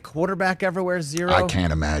going to see a quarterback everywhere 0? I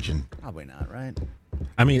can't imagine. Probably not, right?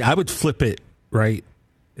 I mean, I would flip it, right?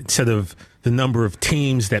 Instead of the number of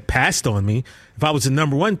teams that passed on me, if I was the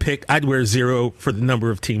number 1 pick, I'd wear 0 for the number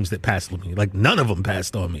of teams that passed on me. Like, none of them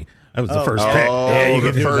passed on me. That was the first pick. Yeah, you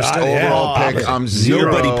get the first overall pick. I'm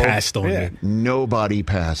 0. Nobody passed on me. Nobody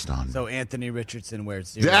passed on me. So Anthony Richardson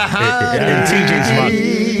wears 0. And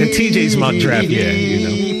TJ's mock draft,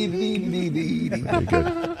 Very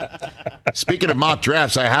good. Speaking of mock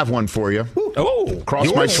drafts, I have one for you.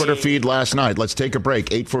 Crossed my Twitter feed last night. Let's take a break.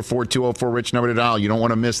 844-204-RICH, number to dial. You don't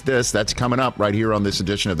want to miss this. That's coming up right here on this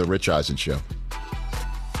edition of The Rich Eisen Show.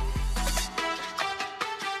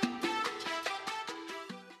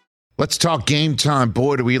 Let's talk Game Time.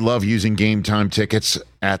 Boy, do we love using Game Time tickets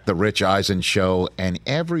at the Rich Eisen Show. And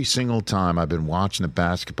every single time I've been watching the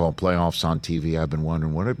basketball playoffs on TV, I've been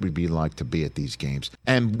wondering what it would be like to be at these games.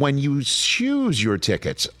 And when you choose your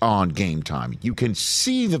tickets on Game Time, you can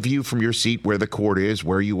see the view from your seat where the court is,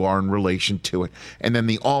 where you are in relation to it. And then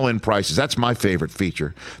the all-in prices. That's my favorite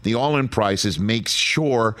feature. The all-in prices makes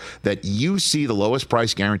sure that you see the lowest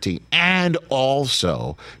price guarantee and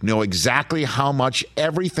also know exactly how much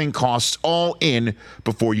everything costs all in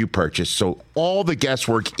before you purchase. So all the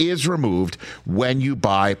guesswork is removed when you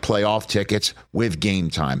buy playoff tickets with Game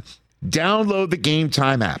Time. Download the Game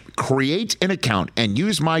Time app, create an account, and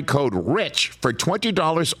use my code RICH for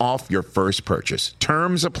 $20 off your first purchase.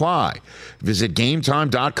 Terms apply. Visit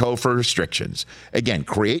GameTime.co for restrictions. Again,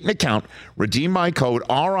 create an account, redeem my code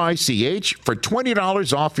RICH for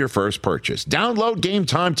 $20 off your first purchase. Download Game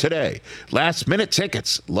Time today. Last minute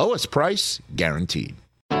tickets, lowest price guaranteed.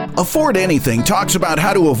 Afford Anything talks about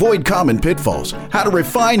how to avoid common pitfalls, how to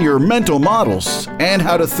refine your mental models, and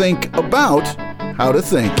how to think about how to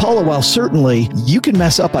think. Paula, while certainly you can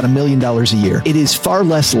mess up on $1 million a year, it is far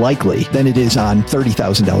less likely than it is on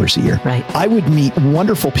 $30,000 a year. Right. I would meet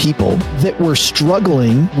wonderful people that were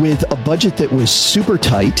struggling with a budget that was super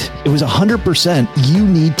tight. It was 100% you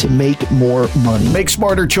need to make more money. Make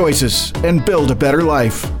smarter choices and build a better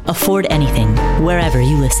life. Afford Anything, wherever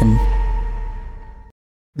you listen.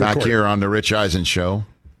 Back here on the Rich Eisen Show,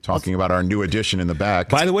 talking about our new addition in the back.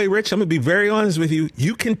 By the way, Rich, I'm going to be very honest with you.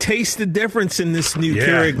 You can taste the difference in this new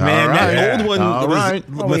Keurig, man. Right. That old one was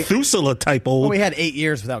Methuselah type old. Well, we had 8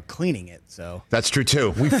 years without cleaning it, so. That's true,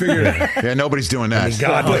 too. We figured it. Yeah, nobody's doing that. I mean,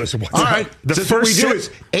 God knows. All right. The first what we do is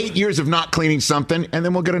 8 years of not cleaning something, and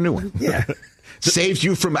then we'll get a new one. Yeah. Saves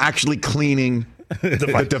you from actually cleaning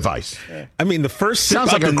the device. I mean, the first sip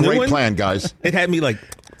sounds like a great plan, guys. It had me like,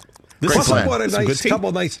 this Plus, is I bought a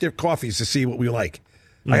couple nice stiff coffees to see what we like.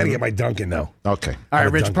 I got to get my Dunkin' now. Okay. All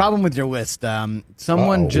right, Rich, problem with your list.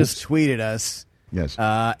 Someone just tweeted us. Yes.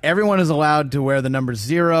 Everyone is allowed to wear the number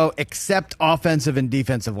 0 except offensive and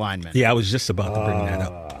defensive linemen. Yeah, I was just about to bring that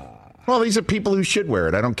up. Well, these are people who should wear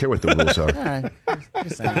it. I don't care what the rules are. All right.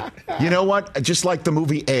 Just saying. You know what? Just like the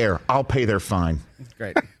movie Air, I'll pay their fine. That's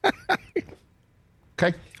great.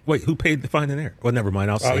 Okay? Wait, who paid the fine in there? Well, never mind.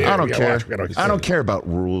 I'll say I don't care. I don't care about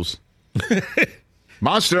rules.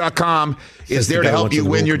 Monster.com is there to help you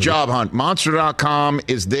win your job hunt. Monster.com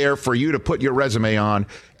is there for you to put your resume on.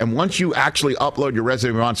 And once you actually upload your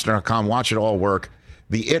resume to Monster.com, watch it all work.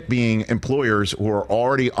 The it being employers who are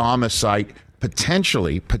already on the site,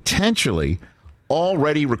 potentially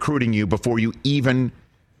already recruiting you before you even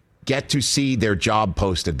get to see their job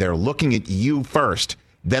posted. They're looking at you first.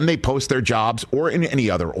 Then they post their jobs or in any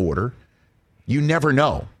other order. You never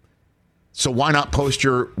know. So why not post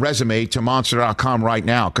your resume to Monster.com right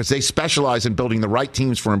now? Because they specialize in building the right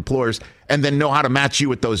teams for employers and then know how to match you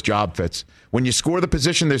with those job fits. When you score the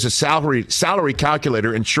position, there's a salary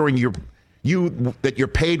calculator ensuring that you're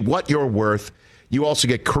paid what you're worth. You also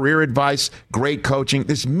get career advice, great coaching.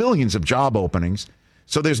 There's millions of job openings.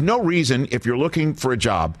 So there's no reason, if you're looking for a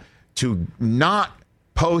job, to not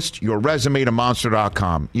post your resume to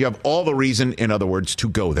Monster.com. You have all the reason, in other words, to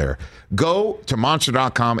go there. Go to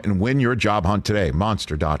Monster.com and win your job hunt today.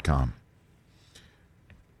 Monster.com.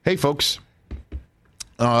 Hey, folks.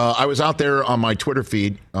 I was out there on my Twitter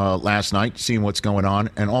feed last night, seeing what's going on,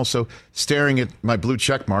 and also staring at my blue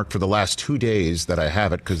check mark for the last 2 days that I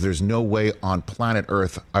have it, because there's no way on planet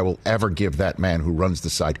Earth I will ever give that man who runs the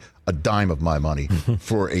site a dime of my money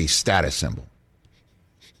for a status symbol.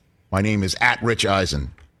 My name is @Rich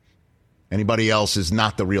Eisen. Anybody else is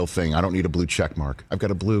not the real thing. I don't need a blue check mark. I've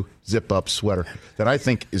got a blue zip-up sweater that I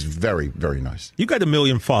think is very, very nice. You got 1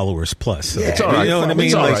 million followers plus. So It's all right. You know what I mean?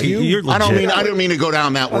 It's all Like, right. you're legit. I don't mean to go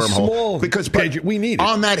down that wormhole because we need it.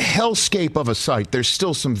 On that hellscape of a site, there's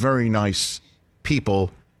still some very nice people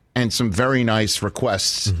and some very nice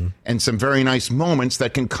requests and some very nice moments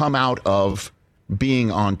that can come out of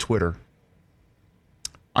being on Twitter.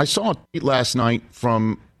 I saw a tweet last night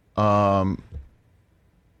from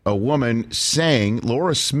a woman saying,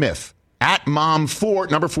 Laura Smith, at Mom4,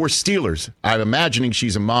 number 4 Steelers. I'm imagining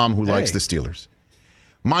she's a mom who likes the Steelers.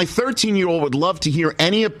 My 13-year-old would love to hear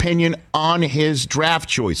any opinion on his draft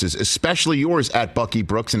choices, especially yours at Bucky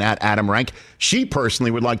Brooks and at Adam Rank. She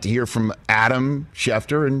personally would like to hear from Adam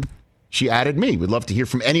Schefter, and she added me. Would love to hear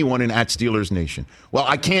from anyone in at Steelers Nation. Well,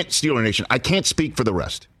 I can't, Steeler Nation, I can't speak for the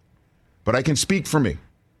rest, but I can speak for me.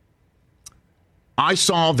 I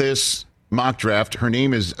saw this mock draft.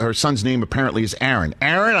 Her son's name apparently is Aaron.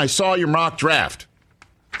 Aaron, I saw your mock draft.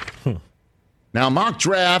 Now, mock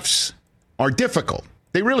drafts are difficult.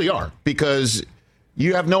 They really are, because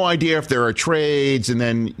you have no idea if there are trades, and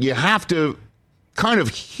then you have to kind of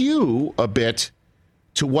hew a bit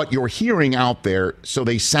to what you're hearing out there so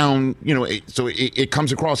they sound, so it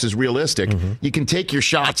comes across as realistic. You can take your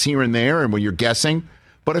shots here and there and when you're guessing,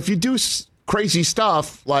 but if you do crazy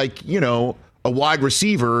stuff like, a wide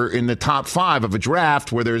receiver in the top 5 of a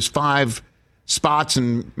draft where there's 5 spots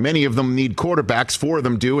and many of them need quarterbacks, 4 of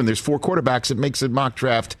them do, and there's 4 quarterbacks, it makes a mock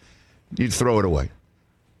draft, you'd throw it away.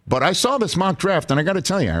 But I saw this mock draft, and I got to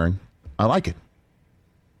tell you, Aaron, I like it.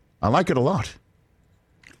 I like it a lot.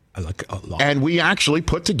 I like it a lot. And we actually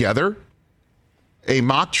put together a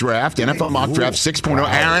mock draft, NFL mock draft 6.0. Wow.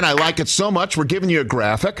 Aaron, I like it so much, we're giving you a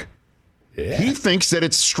graphic. Yeah. He thinks that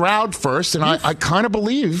it's Stroud first, and I kind of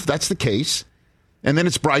believe that's the case. And then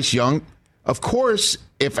it's Bryce Young. Of course,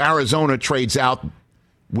 if Arizona trades out,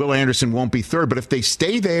 Will Anderson won't be 3rd. But if they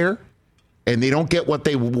stay there and they don't get what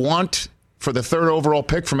they want for the 3rd overall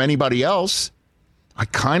pick from anybody else, I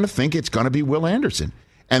kind of think it's going to be Will Anderson.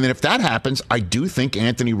 And then if that happens, I do think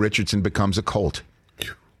Anthony Richardson becomes a Colt.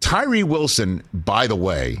 Tyree Wilson, by the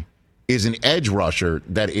way, is an edge rusher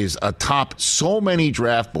that is atop so many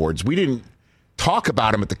draft boards. We didn't talk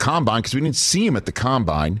about him at the Combine because we didn't see him at the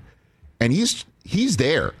Combine. And he's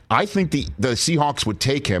there. I think the Seahawks would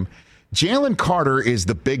take him. Jalen Carter is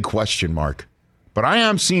the big question mark. But I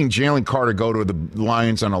am seeing Jalen Carter go to the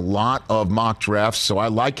Lions on a lot of mock drafts, so I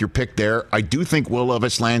like your pick there. I do think Will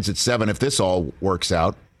Levis lands at 7 if this all works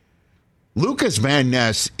out. Lucas Van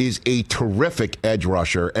Ness is a terrific edge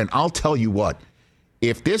rusher, and I'll tell you what,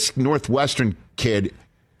 if this Northwestern kid,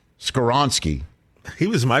 Skoronski, he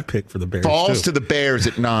was my pick for the Bears, falls to the Bears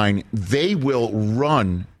at 9, they will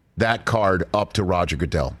run that card up to Roger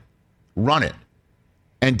Goodell. Run it.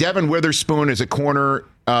 And Devin Witherspoon is a corner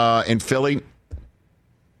in Philly.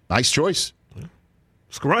 Nice choice.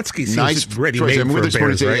 Skoronski seems ready made for Witherspoon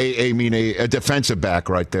Bears, is right? a defensive back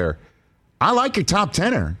right there. I like your top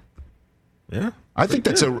 10, Aaron. Yeah. I think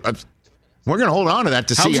that's we're going to hold on to that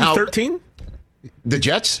to see how. 13? The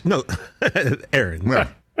Jets? No. Aaron.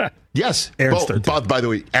 Yeah. Yes. Aaron's 13. By the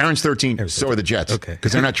way, Aaron's 13. So are the Jets. Okay.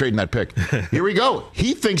 Because they're not trading that pick. Here we go.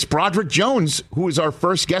 He thinks Broderick Jones, who is our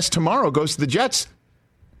first guest tomorrow, goes to the Jets.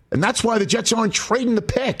 And that's why the Jets aren't trading the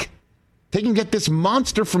pick. They can get this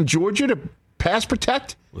monster from Georgia to pass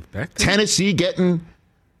protect. With Beckham? Tennessee getting.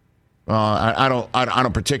 I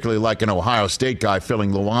don't particularly like an Ohio State guy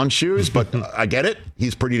filling Luan's shoes, but I get it.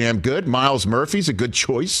 He's pretty damn good. Miles Murphy's a good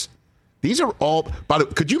choice. These are all. By the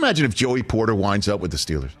way, could you imagine if Joey Porter winds up with the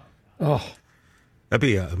Steelers? Oh, that'd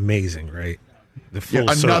be amazing, right? The full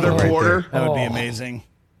another circle Porter. right That would be amazing.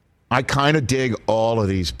 I kind of dig all of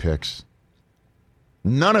these picks.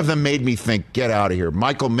 None of them made me think, get out of here.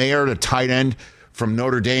 Michael Mayer, the tight end from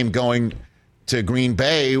Notre Dame, going to Green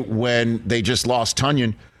Bay when they just lost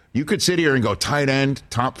Tunyon. You could sit here and go, tight end,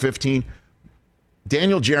 top 15.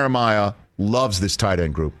 Daniel Jeremiah loves this tight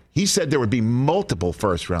end group. He said there would be multiple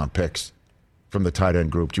first-round picks from the tight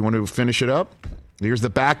end group. Do you want to finish it up? Here's the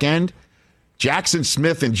back end. Jackson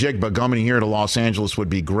Smith and Jigba coming here to Los Angeles would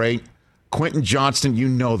be great. Quentin Johnston, you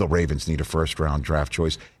know the Ravens need a first-round draft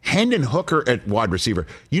choice. Hendon Hooker at wide receiver.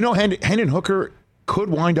 You know Hendon Hooker could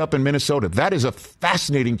wind up in Minnesota. That is a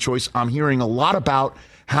fascinating choice. I'm hearing a lot about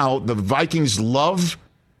how the Vikings love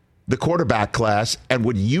the quarterback class and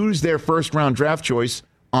would use their first-round draft choice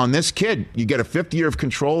on this kid. You get a 5th year of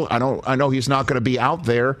control. I know he's not going to be out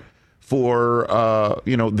there for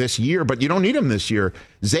this year, but you don't need him this year.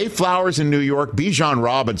 Zay Flowers in New York, Bijan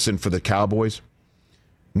Robinson for the Cowboys.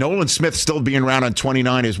 Nolan Smith still being around on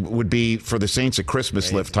 29 would be for the Saints a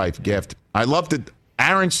Christmas lift type gift. I love that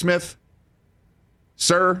Aaron Smith,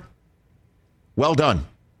 sir, well done.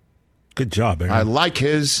 Good job, Aaron. I like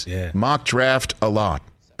his mock draft a lot.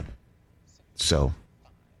 So,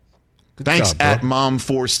 thanks job, at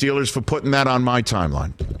Mom4Steelers for putting that on my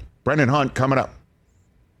timeline. Brendan Hunt coming up.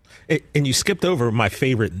 And you skipped over my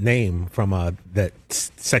favorite name from that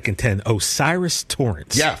second 10, Osiris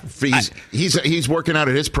Torrance. Yeah, he's working out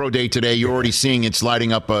at his pro day today. You're already seeing it's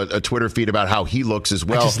lighting up a Twitter feed about how he looks as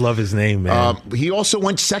well. I just love his name, man. He also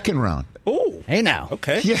went second round. Oh, hey now.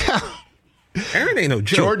 Okay. Yeah. Aaron ain't no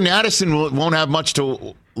joke. Jordan Addison won't have much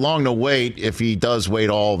long to wait if he does wait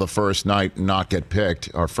all the first night and not get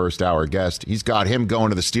picked, our first hour guest. He's got him going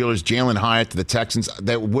to the Steelers, Jalen Hyatt to the Texans.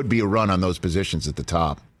 There would be a run on those positions at the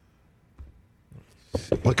top.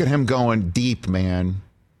 Look at him going deep, man,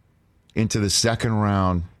 into the second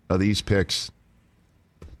round of these picks.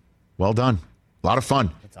 Well done. A lot of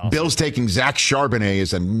fun. Awesome. Bills taking Zach Charbonnet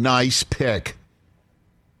is a nice pick.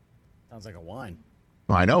 Sounds like a wine.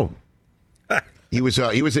 I know. He was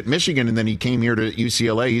at Michigan, and then he came here to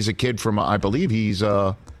UCLA. He's a kid from, I believe he's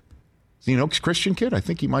an Oaks Christian kid. I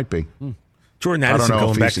think he might be. Jordan Addison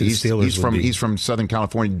going back to the Steelers. He's from Southern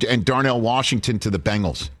California. And Darnell Washington to the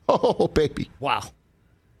Bengals. Oh, baby. Wow.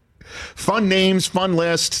 Fun names, fun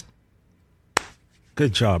list.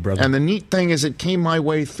 Good job, brother. And the neat thing is it came my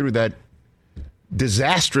way through that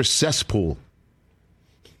disastrous cesspool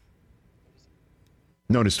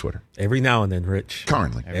known as Twitter. Every now and then, Rich.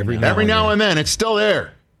 Currently. Every now and then. It's still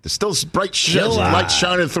there. There's still bright light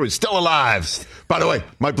shining through. It's still alive. By the way,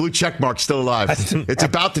 my blue check mark's still alive. It's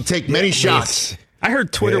about to take many shots. I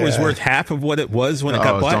heard Twitter was worth half of what it was when it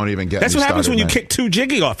got bought. Don't even get That's me what happens when you man. kick 2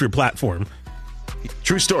 Jiggy off your platform.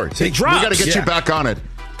 True story. It drops. We got to get you back on it.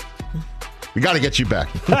 We got to get you back.